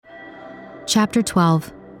Chapter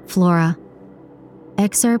 12, Flora.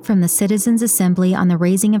 Excerpt from the Citizens' Assembly on the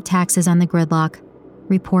Raising of Taxes on the Gridlock,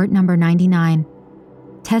 Report Number 99.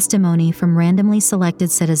 Testimony from randomly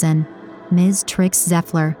selected citizen, Ms. Trix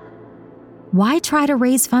Zeffler. Why try to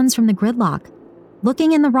raise funds from the gridlock?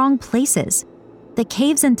 Looking in the wrong places. The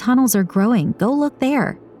caves and tunnels are growing. Go look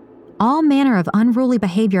there. All manner of unruly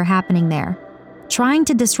behavior happening there. Trying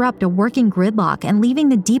to disrupt a working gridlock and leaving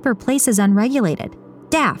the deeper places unregulated.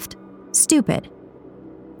 Daft. Stupid.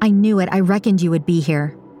 I knew it. I reckoned you would be here.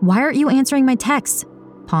 Why aren't you answering my texts?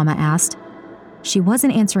 Palma asked. She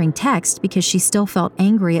wasn't answering text because she still felt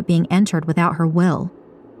angry at being entered without her will.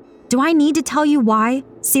 Do I need to tell you why?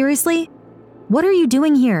 Seriously? What are you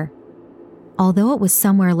doing here? Although it was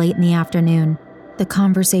somewhere late in the afternoon, the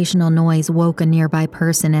conversational noise woke a nearby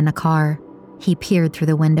person in a car. He peered through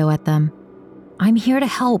the window at them. I'm here to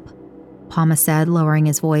help, Palma said, lowering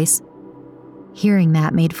his voice. Hearing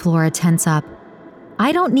that made Flora tense up.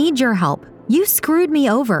 I don't need your help. You screwed me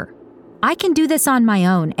over. I can do this on my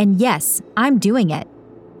own, and yes, I'm doing it.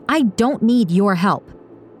 I don't need your help.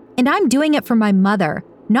 And I'm doing it for my mother,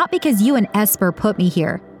 not because you and Esper put me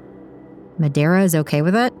here. Madeira is okay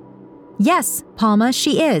with it? Yes, Palma,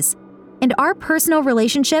 she is. And our personal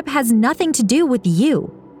relationship has nothing to do with you.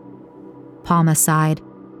 Palma sighed.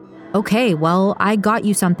 Okay, well, I got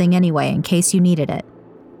you something anyway, in case you needed it.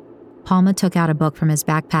 Palma took out a book from his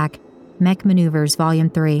backpack, Mech Maneuvers, Volume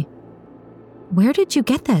 3. Where did you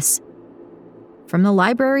get this? From the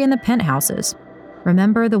library in the penthouses.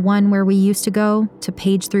 Remember the one where we used to go to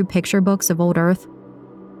page through picture books of old Earth?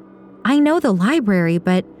 I know the library,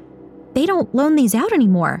 but they don't loan these out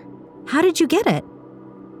anymore. How did you get it?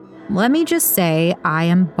 Let me just say I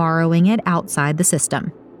am borrowing it outside the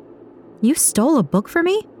system. You stole a book for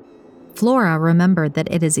me? Flora remembered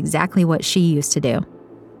that it is exactly what she used to do.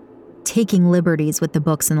 Taking liberties with the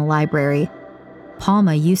books in the library.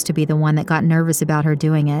 Palma used to be the one that got nervous about her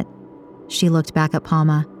doing it. She looked back at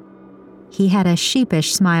Palma. He had a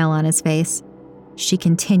sheepish smile on his face. She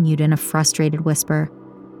continued in a frustrated whisper.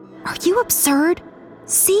 Are you absurd?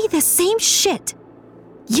 See, the same shit.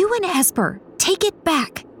 You and Esper, take it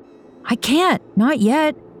back. I can't, not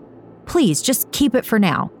yet. Please, just keep it for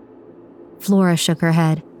now. Flora shook her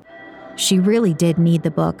head. She really did need the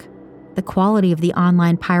book. The quality of the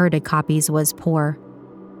online pirated copies was poor.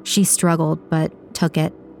 She struggled, but took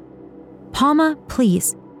it. Palma,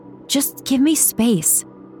 please, just give me space.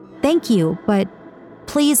 Thank you, but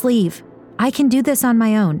please leave. I can do this on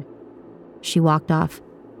my own. She walked off.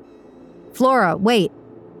 Flora, wait.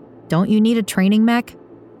 Don't you need a training mech?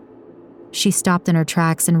 She stopped in her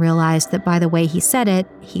tracks and realized that by the way he said it,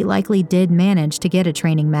 he likely did manage to get a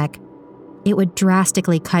training mech. It would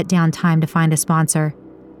drastically cut down time to find a sponsor.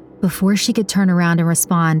 Before she could turn around and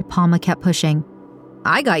respond, Palma kept pushing.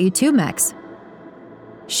 I got you 2 mechs.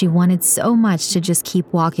 She wanted so much to just keep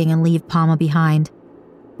walking and leave Palma behind.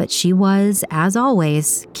 But she was, as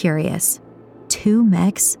always, curious. 2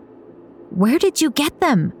 mechs? Where did you get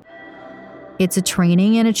them? It's a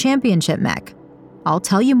training and a championship mech. I'll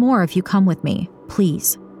tell you more if you come with me.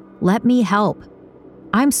 Please, let me help.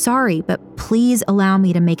 I'm sorry, but please allow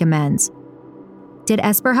me to make amends. Did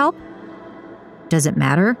Esper help? Does it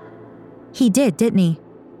matter? He did, didn't he?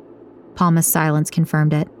 Palma's silence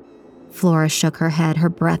confirmed it. Flora shook her head, her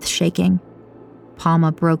breath shaking.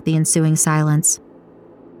 Palma broke the ensuing silence.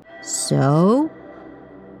 So?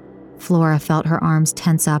 Flora felt her arms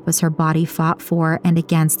tense up as her body fought for and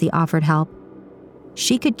against the offered help.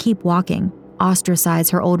 She could keep walking,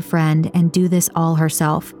 ostracize her old friend, and do this all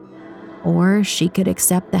herself. Or she could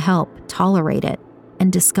accept the help, tolerate it,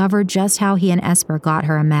 and discover just how he and Esper got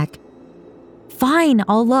her a mech. Fine,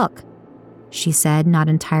 I'll look, she said, not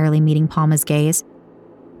entirely meeting Palma's gaze.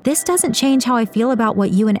 This doesn't change how I feel about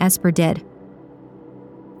what you and Esper did.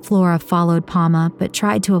 Flora followed Palma, but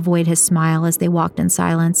tried to avoid his smile as they walked in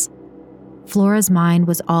silence. Flora's mind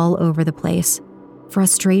was all over the place.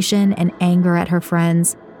 Frustration and anger at her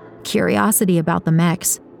friends, curiosity about the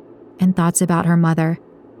mechs, and thoughts about her mother.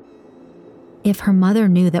 If her mother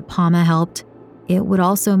knew that Palma helped, it would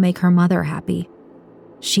also make her mother happy.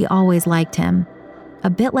 She always liked him, a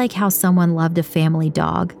bit like how someone loved a family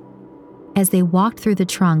dog. As they walked through the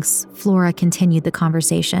trunks, Flora continued the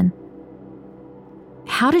conversation.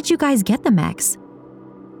 How did you guys get the mechs?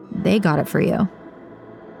 They got it for you.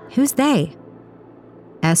 Who's they?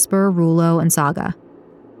 Esper, Rulo, and Saga.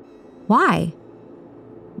 Why?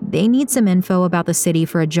 They need some info about the city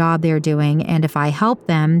for a job they're doing, and if I help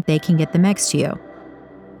them, they can get the mechs to you.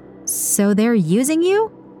 So they're using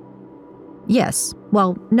you? Yes.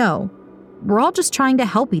 Well, no. We're all just trying to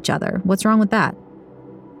help each other. What's wrong with that?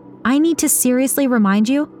 I need to seriously remind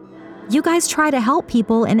you? You guys try to help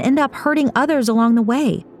people and end up hurting others along the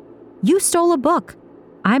way. You stole a book.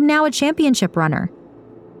 I'm now a championship runner.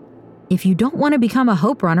 If you don't want to become a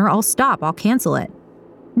hope runner, I'll stop. I'll cancel it.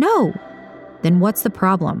 No. Then what's the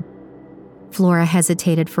problem? Flora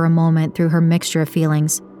hesitated for a moment through her mixture of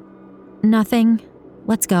feelings. Nothing.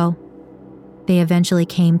 Let's go. They eventually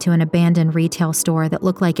came to an abandoned retail store that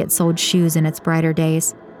looked like it sold shoes in its brighter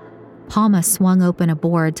days. Palma swung open a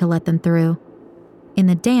board to let them through. In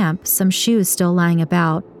the damp, some shoes still lying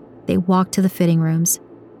about, they walked to the fitting rooms.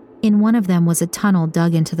 In one of them was a tunnel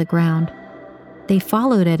dug into the ground. They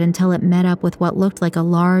followed it until it met up with what looked like a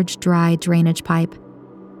large, dry drainage pipe.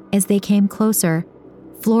 As they came closer,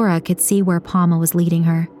 Flora could see where Palma was leading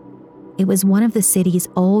her. It was one of the city's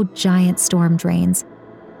old giant storm drains,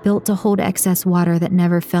 built to hold excess water that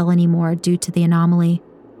never fell anymore due to the anomaly.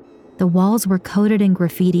 The walls were coated in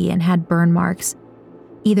graffiti and had burn marks.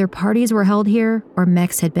 Either parties were held here or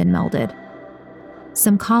mechs had been melded.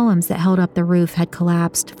 Some columns that held up the roof had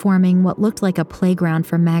collapsed, forming what looked like a playground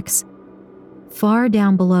for mechs. Far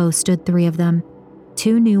down below stood 3 of them,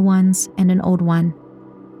 2 new ones and an old one.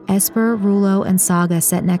 Esper, Rulo, and Saga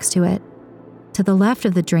sat next to it. To the left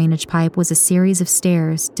of the drainage pipe was a series of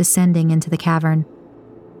stairs descending into the cavern.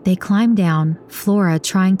 They climbed down, Flora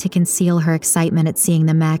trying to conceal her excitement at seeing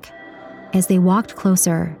the mech. As they walked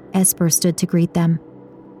closer, Esper stood to greet them.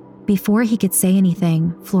 Before he could say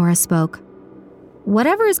anything, Flora spoke.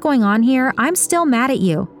 Whatever is going on here, I'm still mad at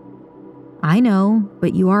you. I know,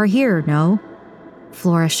 but you are here, no?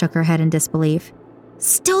 Flora shook her head in disbelief.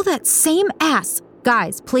 Still that same ass!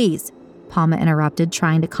 Guys, please, Palma interrupted,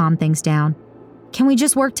 trying to calm things down. Can we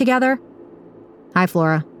just work together? Hi,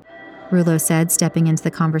 Flora, Rulo said, stepping into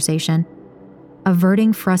the conversation.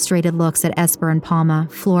 Averting frustrated looks at Esper and Palma,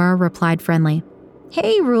 Flora replied friendly.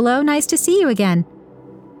 Hey, Rulo, nice to see you again.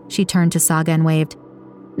 She turned to Saga and waved.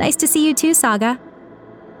 Nice to see you too, Saga.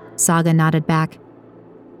 Saga nodded back.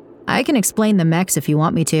 I can explain the mechs if you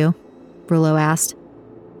want me to, Rulo asked.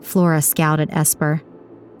 Flora scowled at Esper.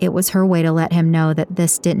 It was her way to let him know that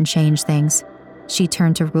this didn't change things. She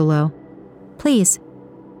turned to Rulo. Please.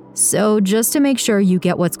 So just to make sure you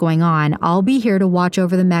get what's going on, I'll be here to watch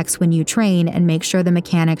over the mechs when you train and make sure the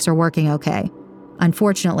mechanics are working okay.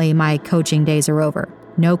 Unfortunately, my coaching days are over.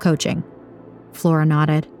 No coaching. Flora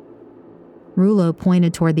nodded. Rulo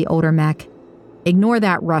pointed toward the older mech. Ignore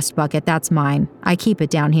that rust bucket, that's mine. I keep it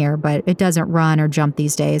down here, but it doesn't run or jump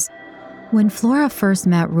these days. When Flora first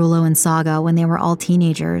met Rulo and Saga when they were all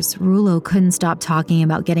teenagers, Rulo couldn't stop talking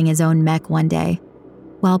about getting his own mech one day.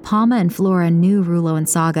 While Palma and Flora knew Rulo and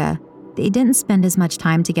Saga, they didn't spend as much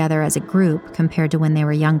time together as a group compared to when they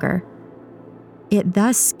were younger. It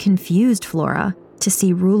thus confused Flora to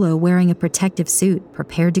see Rulo wearing a protective suit,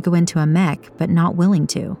 prepared to go into a mech, but not willing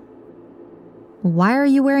to. Why are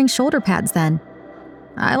you wearing shoulder pads then?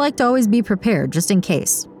 I like to always be prepared, just in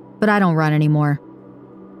case, but I don't run anymore.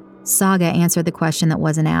 Saga answered the question that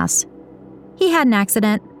wasn't asked. He had an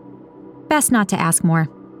accident. Best not to ask more.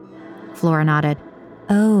 Flora nodded.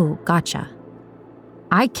 Oh, gotcha.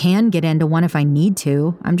 I can get into one if I need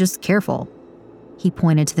to, I'm just careful. He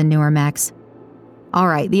pointed to the newer mechs. All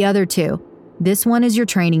right, the other 2. This one is your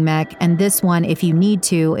training mech, and this one, if you need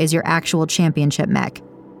to, is your actual championship mech.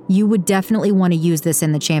 You would definitely want to use this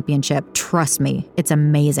in the championship, trust me, it's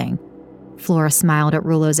amazing. Flora smiled at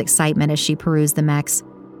Rulo's excitement as she perused the mechs.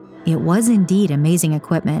 It was indeed amazing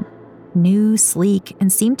equipment, new, sleek,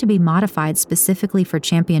 and seemed to be modified specifically for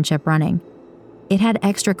championship running. It had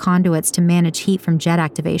extra conduits to manage heat from jet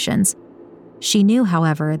activations. She knew,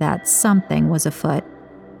 however, that something was afoot.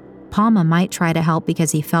 Palma might try to help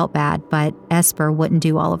because he felt bad, but Esper wouldn't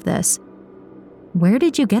do all of this. Where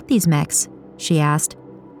did you get these mechs? She asked.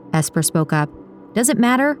 Esper spoke up. Does it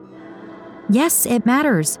matter? Yes, it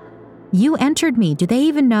matters. You entered me. Do they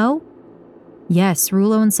even know? Yes,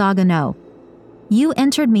 Rulo and Saga know. You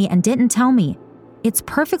entered me and didn't tell me. It's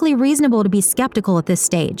perfectly reasonable to be skeptical at this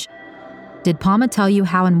stage. Did Palma tell you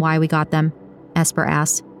how and why we got them? Esper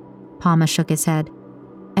asked. Palma shook his head.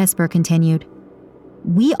 Esper continued.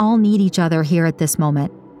 We all need each other here at this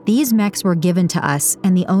moment. These mechs were given to us,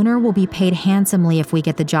 and the owner will be paid handsomely if we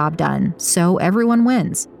get the job done, so everyone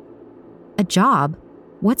wins. A job?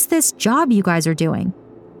 What's this job you guys are doing?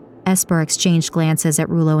 Esper exchanged glances at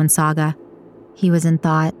Rulo and Saga. He was in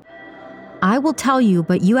thought. I will tell you,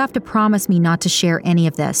 but you have to promise me not to share any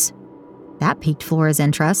of this. That piqued Flora's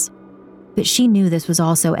interest. But she knew this was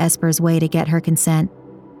also Esper's way to get her consent.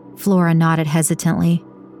 Flora nodded hesitantly.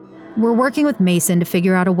 We're working with Mason to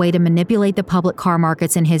figure out a way to manipulate the public car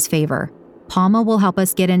markets in his favor. Palma will help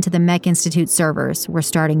us get into the Mech Institute servers. We're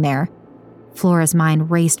starting there. Flora's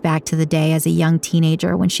mind raced back to the day as a young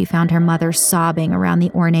teenager when she found her mother sobbing around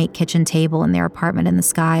the ornate kitchen table in their apartment in the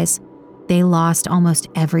skies. They lost almost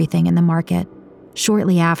everything in the market.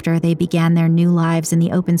 Shortly after, they began their new lives in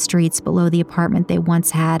the open streets below the apartment they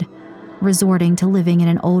once had, resorting to living in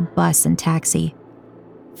an old bus and taxi.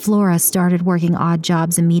 Flora started working odd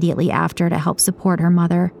jobs immediately after to help support her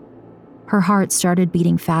mother. Her heart started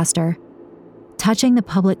beating faster. Touching the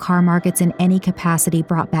public car markets in any capacity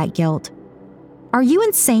brought back guilt. Are you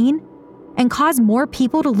insane? And cause more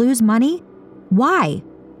people to lose money? Why?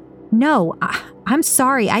 No, I'm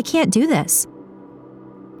sorry, I can't do this.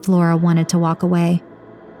 Flora wanted to walk away.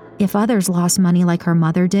 If others lost money like her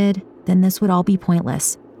mother did, then this would all be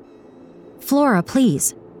pointless. Flora,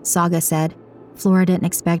 please, Saga said. Flora didn't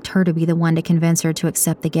expect her to be the one to convince her to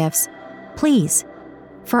accept the gifts. Please.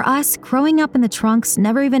 For us, growing up in the trunks,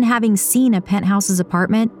 never even having seen a penthouse's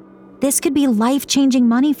apartment, this could be life-changing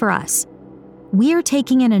money for us. We are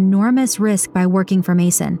taking an enormous risk by working for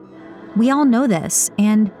Mason. We all know this,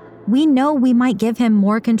 and we know we might give him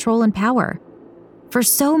more control and power. For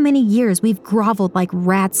so many years, we've groveled like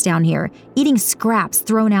rats down here, eating scraps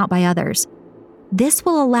thrown out by others. This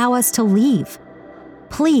will allow us to leave.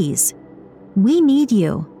 Please. We need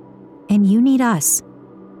you, and you need us.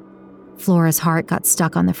 Flora's heart got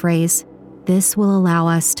stuck on the phrase, "This will allow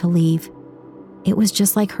us to leave." It was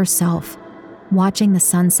just like herself, watching the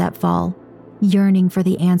sunset fall, yearning for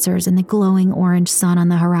the answers in the glowing orange sun on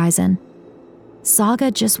the horizon.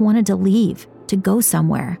 Saga just wanted to leave, to go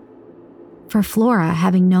somewhere. For Flora,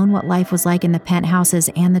 having known what life was like in the penthouses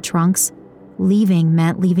and the trunks, leaving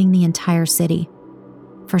meant leaving the entire city.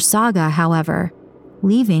 For Saga, however,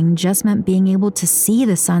 leaving just meant being able to see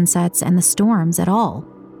the sunsets and the storms at all.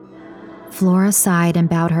 Flora sighed and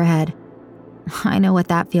bowed her head. I know what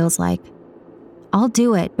that feels like. I'll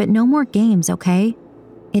do it, but no more games, okay?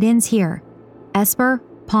 It ends here. Esper,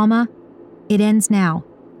 Palma, it ends now.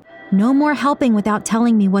 No more helping without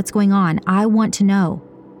telling me what's going on. I want to know.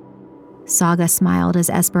 Saga smiled as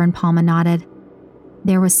Esper and Palma nodded.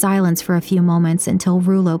 There was silence for a few moments until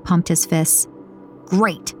Rulo pumped his fists.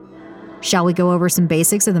 Great! Shall we go over some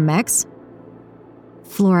basics of the mechs?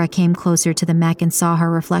 Flora came closer to the mech and saw her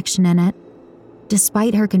reflection in it.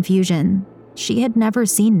 Despite her confusion, she had never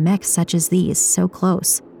seen mechs such as these so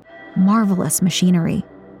close. Marvelous machinery.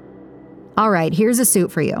 All right, here's a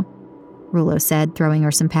suit for you, Rulo said, throwing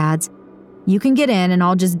her some pads. You can get in and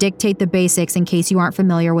I'll just dictate the basics in case you aren't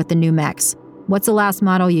familiar with the new mechs. What's the last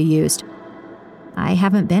model you used? I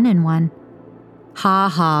haven't been in one. Ha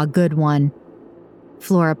ha, good one.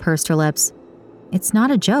 Flora pursed her lips. It's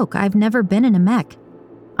not a joke. I've never been in a mech.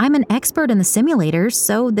 I'm an expert in the simulators,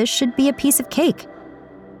 so this should be a piece of cake.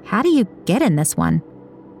 How do you get in this one?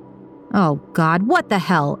 Oh God, what the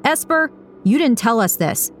hell? Esper, you didn't tell us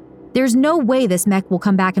this. There's no way this mech will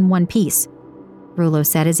come back in one piece, Rulo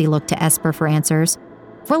said as he looked to Esper for answers.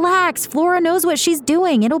 Relax, Flora knows what she's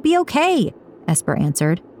doing. It'll be okay, Esper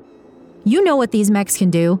answered. You know what these mechs can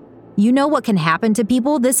do. You know what can happen to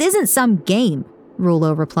people. This isn't some game,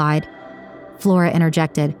 Rulo replied. Flora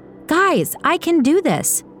interjected. Guys, I can do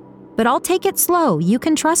this. But I'll take it slow. You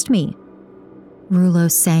can trust me. Rulo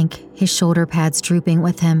sank, his shoulder pads drooping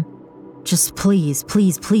with him. Just please,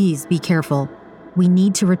 please, please be careful. We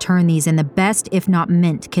need to return these in the best, if not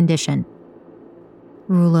mint, condition.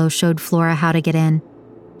 Rulo showed Flora how to get in.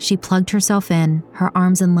 She plugged herself in, her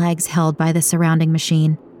arms and legs held by the surrounding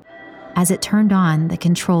machine. As it turned on, the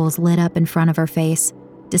controls lit up in front of her face,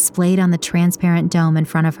 displayed on the transparent dome in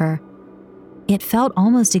front of her. It felt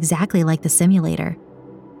almost exactly like the simulator.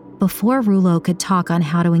 Before Rulo could talk on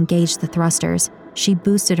how to engage the thrusters, she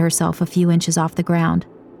boosted herself a few inches off the ground.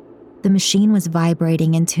 The machine was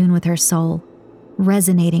vibrating in tune with her soul,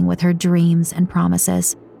 resonating with her dreams and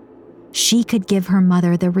promises. She could give her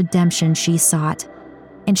mother the redemption she sought,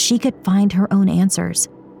 and she could find her own answers.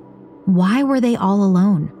 Why were they all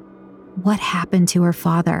alone? What happened to her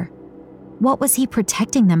father? What was he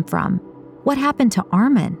protecting them from? What happened to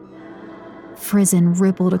Armin? Frizzen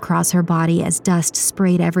rippled across her body as dust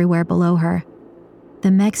sprayed everywhere below her.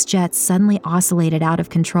 The mech's jets suddenly oscillated out of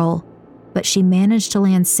control, but she managed to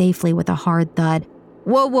land safely with a hard thud.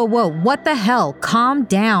 Whoa, whoa, whoa, what the hell? Calm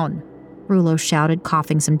down, Rulo shouted,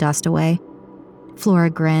 coughing some dust away. Flora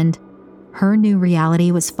grinned. Her new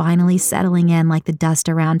reality was finally settling in like the dust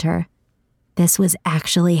around her. This was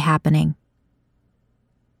actually happening.